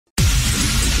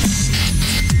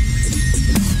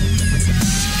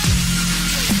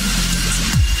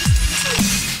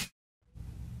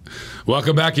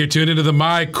Welcome back. You're tuned into the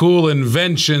My Cool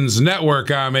Inventions Network.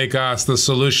 I'm Akos, the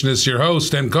Solutionist, your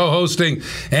host, and co-hosting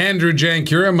Andrew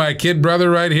Jankura, my kid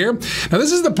brother right here. Now,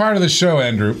 this is the part of the show,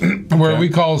 Andrew, where we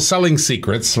call Selling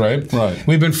Secrets, right? Right.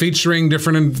 We've been featuring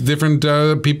different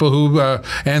people who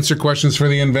answer questions for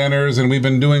the inventors, and we've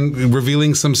been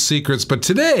revealing some secrets. But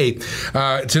today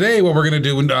what we're going to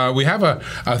do, we have a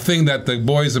thing that the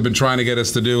boys have been trying to get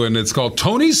us to do, and it's called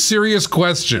Tony's Serious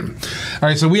Question. All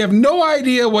right, so we have no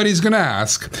idea what he's going to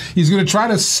ask. He's going to try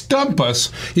to stump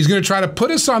us. He's going to try to put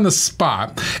us on the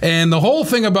spot. And the whole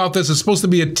thing about this is supposed to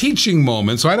be a teaching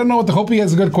moment. So I don't know hope he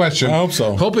has a good question. I hope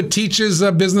so. Hope it teaches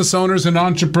business owners and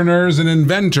entrepreneurs and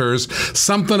inventors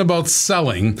something about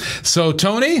selling. So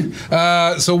Tony,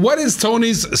 so what is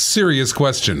Tony's serious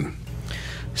question?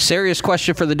 Serious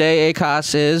question for the day,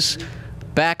 Akos, is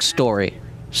backstory.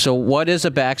 So what is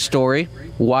a backstory?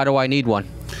 Why do I need one?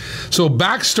 So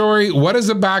backstory, what is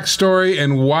a backstory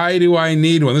and why do I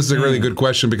need one? This is a really good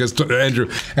question because, Andrew,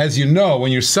 as you know,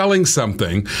 when you're selling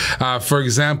something, for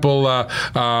example,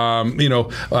 you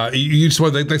just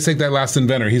want, let's take that last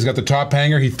inventor. He's got the top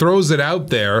hanger. He throws it out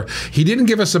there. He didn't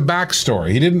give us a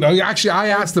backstory. He didn't. Actually, I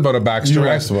asked about a backstory. You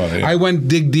asked about it. Yeah. I went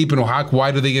dig deep into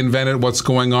why do they invent it? What's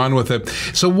going on with it?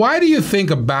 So why do you think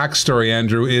a backstory,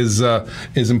 Andrew, is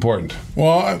important?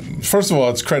 Well, first of all,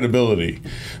 it's credibility.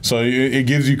 So it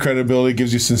gives you credibility,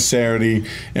 gives you sincerity,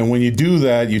 and when you do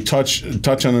that, you touch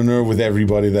on a nerve with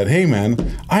everybody that, hey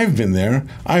man, I've been there,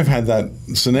 I've had that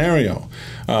scenario.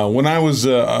 When I was,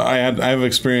 I have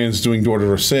experience doing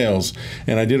door-to-door sales,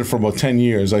 and I did it for about 10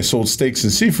 years. I sold steaks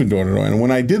and seafood door-to-door, and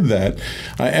when I did that,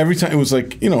 every time it was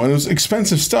like, and it was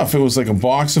expensive stuff. It was like a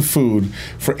box of food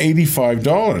for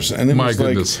 $85, and it was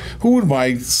goodness. Like, who would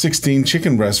buy 16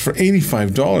 chicken breasts for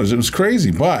 $85? It was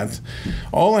crazy, but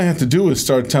all I had to do was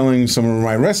start telling some of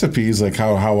my recipes, like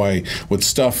how I would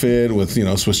stuff it with,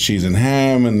 Swiss cheese and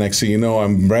ham, and next thing you know,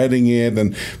 I'm breading it,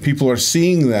 and people are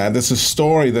seeing that. That's a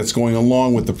story that's going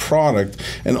along with the product,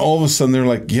 and all of a sudden they're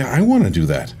like, yeah, I want to do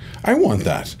that. I want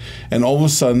that. And all of a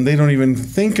sudden they don't even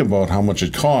think about how much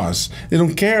it costs. They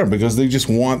don't care because they just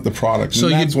want the product. So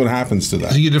that's what happens to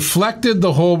that. So you deflected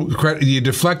the whole credit. You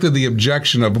deflected the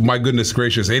objection of, my goodness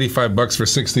gracious, $85 for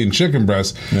 16 chicken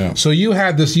breasts. Yeah. So you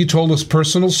had this. You told us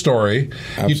personal story.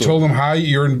 Absolutely. You told them how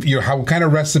what kind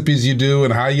of recipes you do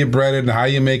and how you bread it and how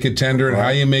you make it tender and how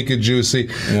you make it juicy.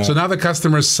 Yeah. So now the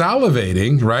customer's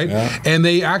salivating, right? Yeah. And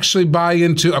they actually buy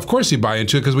into. Of course, you buy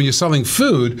into it because when you're selling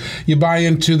food, you buy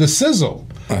into the sizzle.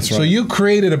 That's right. So you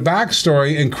created a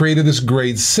backstory and created this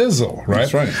great sizzle, right?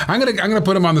 That's right. I'm gonna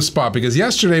put him on the spot because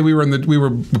yesterday we were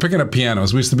picking up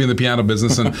pianos. We used to be in the piano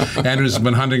business, and Andrew's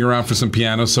been hunting around for some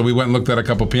pianos. So we went and looked at a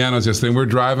couple pianos yesterday. And we were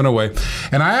driving away,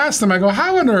 and I asked him. I go,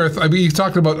 "How on earth?" I mean, he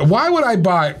talked about why would I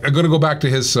buy? I'm going to go back to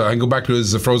his. I can go back to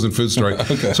his frozen food story.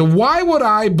 Okay. So why would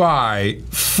I buy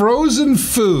frozen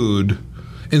food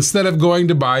instead of going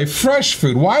to buy fresh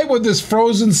food? Why would this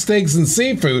frozen steaks and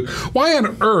seafood, why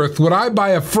on earth would I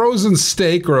buy a frozen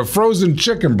steak or a frozen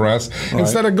chicken breast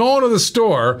instead of going to the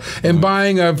store and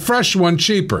buying a fresh one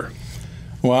cheaper?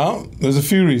 Well, there's a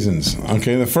few reasons.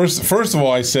 Okay, the first of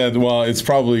all, I said, well, it's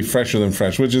probably fresher than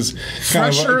fresh, which is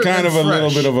kind of a little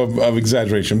bit of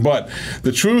exaggeration. But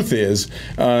the truth is,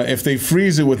 if they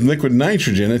freeze it with liquid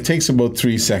nitrogen, it takes about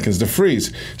 3 seconds to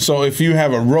freeze. So if you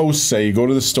have a roast, say you go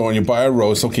to the store and you buy a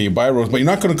roast, okay, you buy a roast, but you're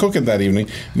not going to cook it that evening.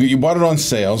 You bought it on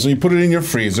sale, so you put it in your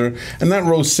freezer, and that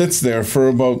roast sits there for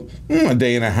about a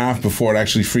day and a half before it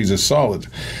actually freezes solid.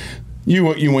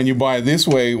 When you buy it this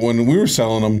way, when we were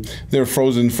selling them, they're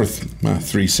frozen for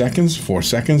 3 seconds, 4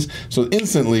 seconds, so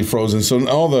instantly frozen. So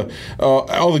all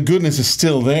the goodness is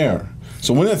still there.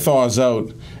 So when it thaws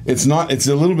out, it's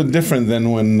a little bit different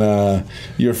than when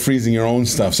you're freezing your own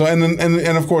stuff. So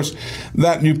and of course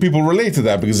that people relate to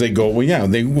that because they go, well, yeah,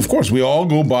 of course we all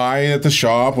go buy at the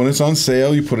shop when it's on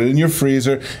sale. You put it in your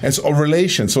freezer. It's a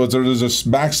relation. So there's a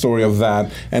backstory of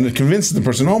that, and it convinces the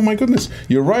person, oh my goodness,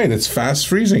 you're right. It's fast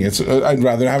freezing. I'd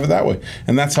rather have it that way,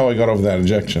 and that's how I got over that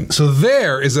objection. So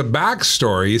there is a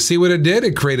backstory. You see what it did?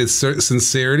 It created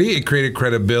sincerity. It created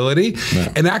credibility,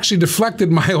 and actually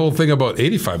deflected my whole thing about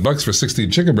 $85 for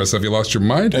 16 chicken breasts. Have you lost your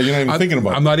mind? You're not even thinking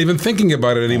about it. I'm not even thinking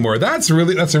about it anymore. That's a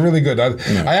really good.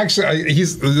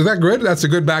 Is that good? That's a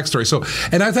good backstory. So,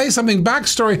 and I tell you something.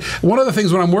 Backstory. One of the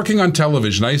things when I'm working on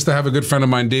television, I used to have a good friend of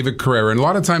mine, David Carrera, and a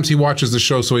lot of times he watches the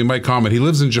show, so he might comment. He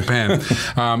lives in Japan,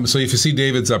 so if you see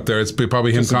David's up there, it's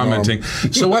probably him commenting.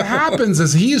 So what happens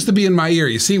is he used to be in my ear.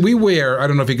 You see, we wear. I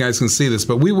don't know if you guys can see this,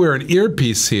 but we wear an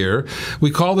earpiece here.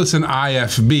 We call this an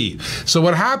IFB. So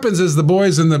what happens is the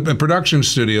boys in the production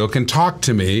studio can talk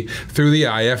to me. me through the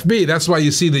IFB. That's why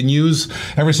you see the news.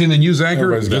 Ever seen the news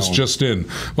anchor? This just in.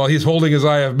 Well, he's holding his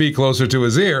IFB closer to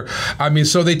his ear. I mean,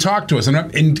 so they talk to us. And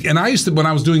I used to, when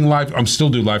I was doing live, I'm still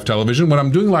do live television. When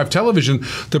I'm doing live television,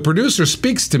 the producer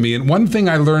speaks to me. And one thing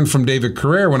I learned from David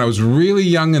Carrere when I was really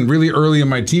young and really early in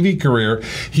my TV career,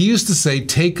 he used to say,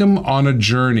 take him on a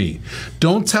journey.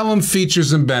 Don't tell him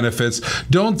features and benefits.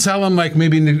 Don't tell him like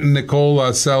maybe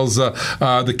Nicole sells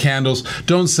the candles.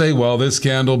 Don't say, well, this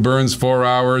candle burns 4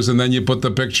 hours, and then you put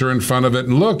the picture in front of it,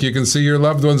 and look, you can see your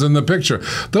loved ones in the picture.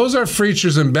 Those are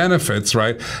features and benefits,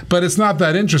 right? But it's not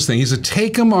that interesting. He said,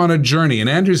 take them on a journey. And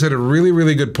Andrew said a really,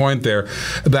 really good point there,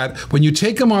 that when you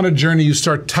take them on a journey, you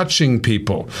start touching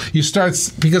people. You start,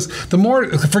 because the more,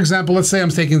 for example, let's say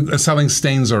I'm selling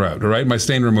Stainser out, all right? My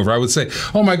stain remover. I would say,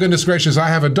 oh my goodness gracious, I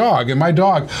have a dog, and my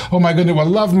dog, oh my goodness, I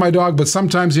love my dog, but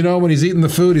sometimes, you know, when he's eating the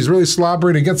food, he's really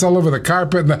slobbery and it gets all over the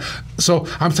carpet. So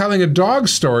I'm telling a dog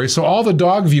story, so all the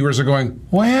dog viewers are going,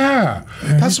 well, yeah,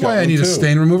 that's why I need a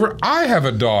stain remover. I have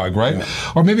a dog, right?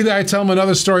 Yeah. Or maybe I tell them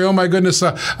another story. Oh my goodness,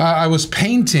 I was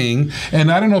painting,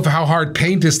 and I don't know how hard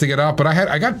paint is to get off, but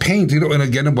I got paint, you know, and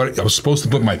again, I was supposed to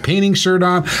put my painting shirt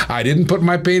on. I didn't put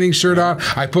my painting shirt on.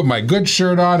 I put my good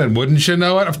shirt on, and wouldn't you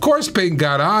know it? Of course paint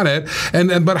got on it,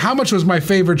 but how much was my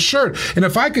favorite shirt? And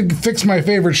if I could fix my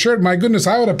favorite shirt, my goodness,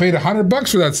 I would have paid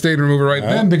 $100 for that stain remover right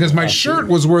then, because my shirt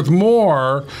was worth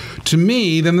more to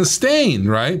me than the stain,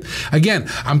 right? Again,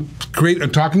 I'm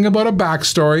talking about a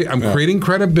backstory. I'm creating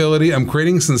credibility. I'm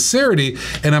creating sincerity,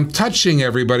 and I'm touching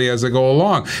everybody as I go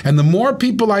along. And the more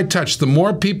people I touch, the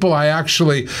more people I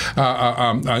actually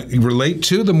relate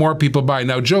to, the more people buy.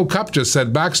 Now, Joe Cupp just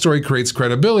said backstory creates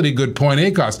credibility. Good point,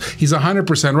 ACOS. He's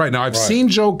 100% right. Now, I've seen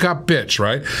Joe Cupp pitch,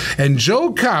 right? And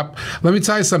Joe Cupp, let me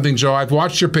tell you something, Joe. I've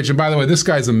watched your pitch, and by the way, this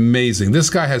guy's amazing. This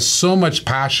guy has so much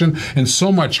passion and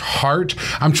so much heart.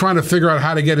 I'm trying to figure out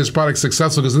how to get his product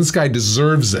successful because this guy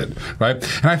deserves it, right?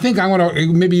 And I think I want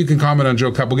to, maybe you can comment on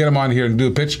Joe Cupp. We'll get him on here and do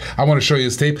a pitch. I want to show you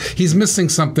his tape. He's missing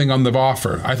something on the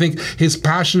offer. I think his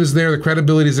passion is there, the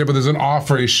credibility is there, but there's an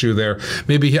offer issue there.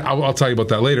 Maybe I'll tell you about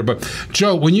that later. But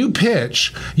Joe, when you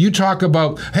pitch, you talk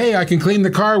about, hey, I can clean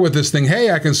the car with this thing.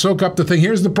 Hey, I can soak up the thing.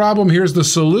 Here's the problem. Here's the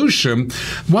solution.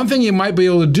 One thing you might be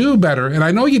able to do better, and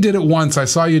I know you did it once. I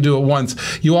saw you do it once.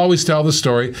 You always tell the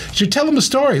story. You should tell them the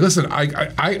story. Listen,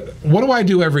 what do I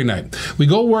do every night? We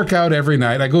go work out every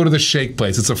night. I go to the shake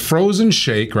place. It's a frozen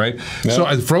shake, right? Yeah. So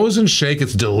a frozen shake,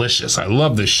 it's delicious. I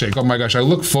love this shake. Oh my gosh, I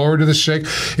look forward to this shake.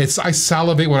 I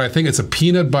salivate when I think it's a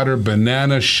peanut butter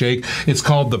banana shake. It's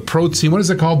called the protein. What is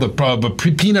it called?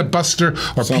 The peanut buster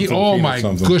or oh my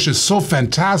gosh, it's so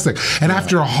fantastic. And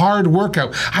after a hard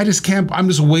workout, I just can't. I'm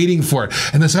just waiting for it.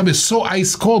 And the sun is so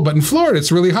ice cold. But in Florida,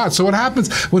 it's really hot. So what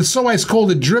happens when it's so ice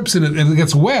cold? It drips and it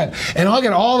gets wet, and I'll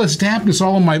get all this dampness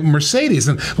all in my Mercedes.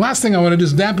 And last thing I want to do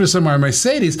is dampness on my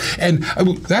Mercedes, and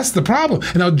that's the problem.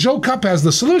 And now Joe Cupp has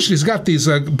the solution. He's got these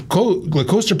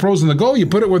Coaster Pros on the go. You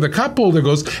put it where the cup holder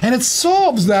goes, and it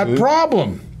solves that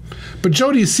problem. But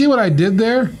Joe, do you see what I did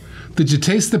there? Did you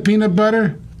taste the peanut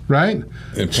butter? Right?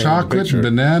 Chocolate,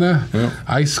 banana,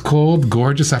 ice cold,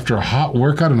 gorgeous after a hot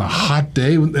workout on a hot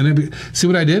day. See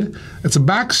what I did? It's a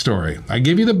backstory. I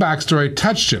gave you the backstory,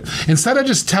 touched you. Instead of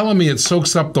just telling me it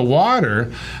soaks up the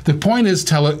water, the point is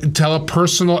tell a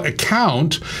personal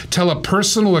account. Tell a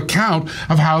personal account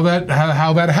of how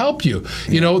that helped you.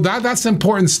 You know, that's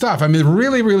important stuff. I mean,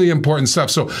 really, really important stuff.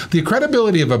 So the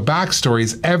credibility of a backstory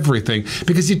is everything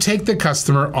because you take the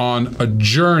customer on a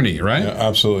journey, right? Yeah,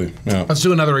 absolutely. Yeah. Let's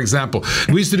do another example.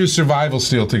 We used to do Survival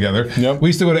Steel together. Yep. We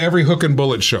used to go to every Hook and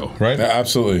Bullet show, right? Yeah,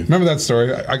 absolutely. Remember that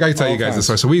story? I got to tell you guys this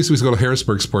story. So we used to go to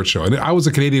Harrisburg Sports Show. And I was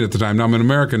a Canadian at the time. Now I'm an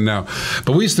American now.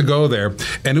 But we used to go there.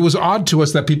 And it was odd to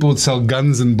us that people would sell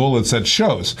guns and bullets at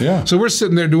shows. Yeah. So we're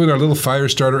sitting there doing our little fire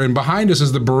starter. And behind us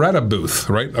is the Beretta booth,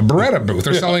 right? A Beretta booth.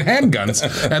 They're selling handguns.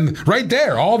 And right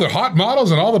there, all the hot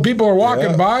models and all the people are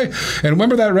walking by. And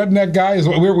remember that redneck guy?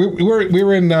 We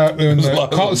were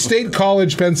in State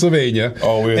College, Pennsylvania.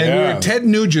 Oh, we were at Ted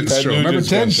Nugent's show. Remember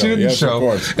Ted Nugent's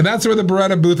show? And that's where the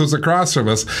Beretta booth was across from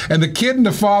us. And the kid and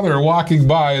the father are walking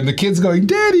by, and the kid's going,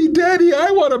 "Daddy, Daddy,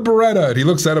 I want a Beretta." And he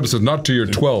looks at him and says, "Not till you're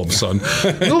 12, son."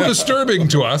 A little disturbing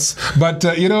to us, but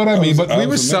you know what I mean. But we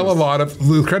would sell a lot of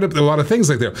things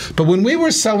like that. But when we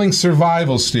were selling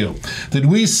Survival Steel, did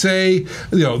we say,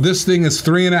 you know, this thing is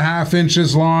 3.5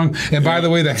 inches long, and by the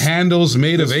way, the handle's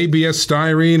made of ABS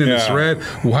styrene and it's red?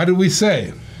 What did we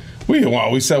say?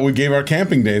 We said we gave our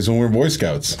camping days when we were Boy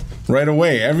Scouts. right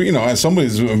away. As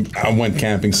somebody's went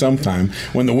camping sometime,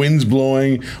 when the wind's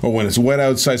blowing or when it's wet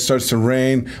outside, starts to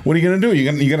rain, what are you going to do?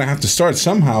 You're going to have to start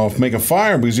somehow, make a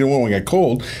fire because you don't want to get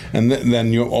cold, and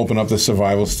then you open up the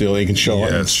survival steel. You can show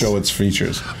its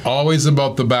features. Always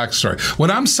about the backstory.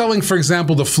 When I'm selling, for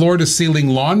example, the floor-to-ceiling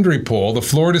laundry pole,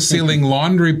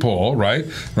 right?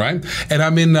 And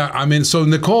I'm in. So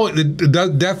Nicole,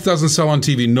 Death doesn't sell on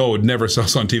TV. No, it never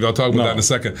sells on TV. I'll talk about that in a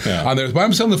second. Yeah. But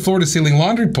I'm selling the floor-to-ceiling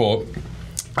laundry pole.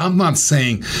 I'm not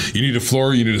saying you need a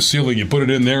floor, you need a ceiling, you put it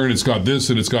in there, and it's got this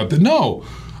and it's got that. No.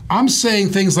 I'm saying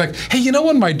things like, hey,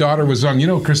 when my daughter was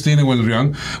young, Christina was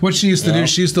young, what she used to do,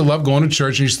 she used to love going to church,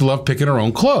 and she used to love picking her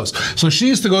own clothes. So she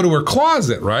used to go to her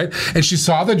closet, right? And she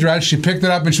saw the dress, she picked it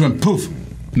up, and she went, poof.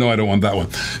 No, I don't want that one.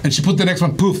 And she put the next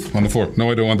one, poof, on the floor.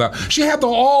 No, I don't want that. She had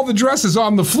all the dresses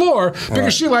on the floor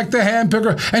because she liked the hand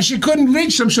picker, and she couldn't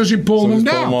reach them, so she pulled them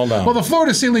down. Well, the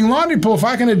floor-to-ceiling laundry pole, if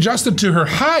I can adjust it to her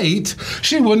height,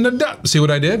 she wouldn't have done. See what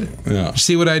I did? Yeah.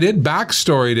 See what I did?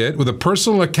 Backstoried it with a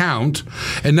personal account,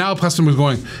 and now a customer's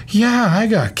going, yeah, I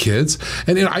got kids.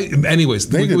 And anyways,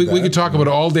 we could talk about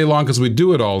it all day long because we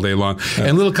do it all day long. Yeah.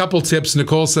 And little couple tips.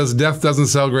 Nicole says Death doesn't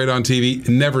sell great on TV.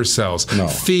 Never sells. No.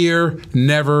 Fear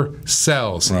never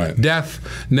sells. Right. Death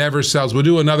never sells. We'll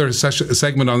do another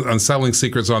segment on selling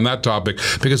secrets on that topic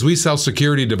because we sell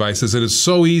security devices, and it's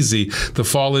so easy to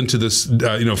fall into this,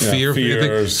 fear.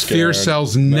 Fear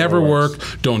sells never work.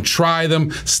 Don't try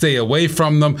them. Stay away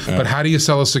from them. Yeah. But how do you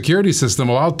sell a security system?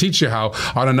 Well, I'll teach you how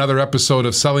on another episode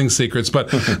of Selling Secrets. But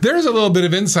there's a little bit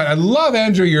of insight. I love,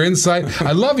 Andrew, your insight.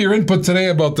 I love your input today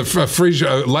about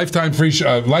the lifetime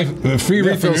free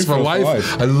refills for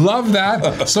life. I love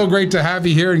that. So great to have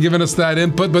you here and giving us that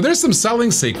input. But there's some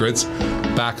selling secrets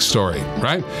backstory,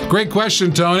 right? Great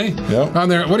question, Tony. Yep. On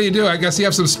there, what do you do? I guess you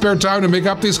have some spare time to make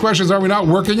up these questions. Are we not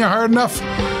working you hard enough?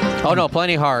 Oh, no,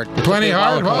 plenty hard. Plenty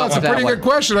hard? Well, that's a pretty good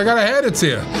question. I got to hand it to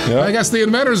you. Yep. I guess the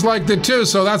inventors liked it too.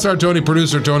 So that's our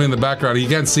producer Tony in the background. You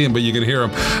can't see him, but you can hear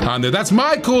him on there. That's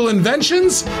my cool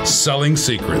inventions, selling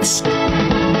secrets.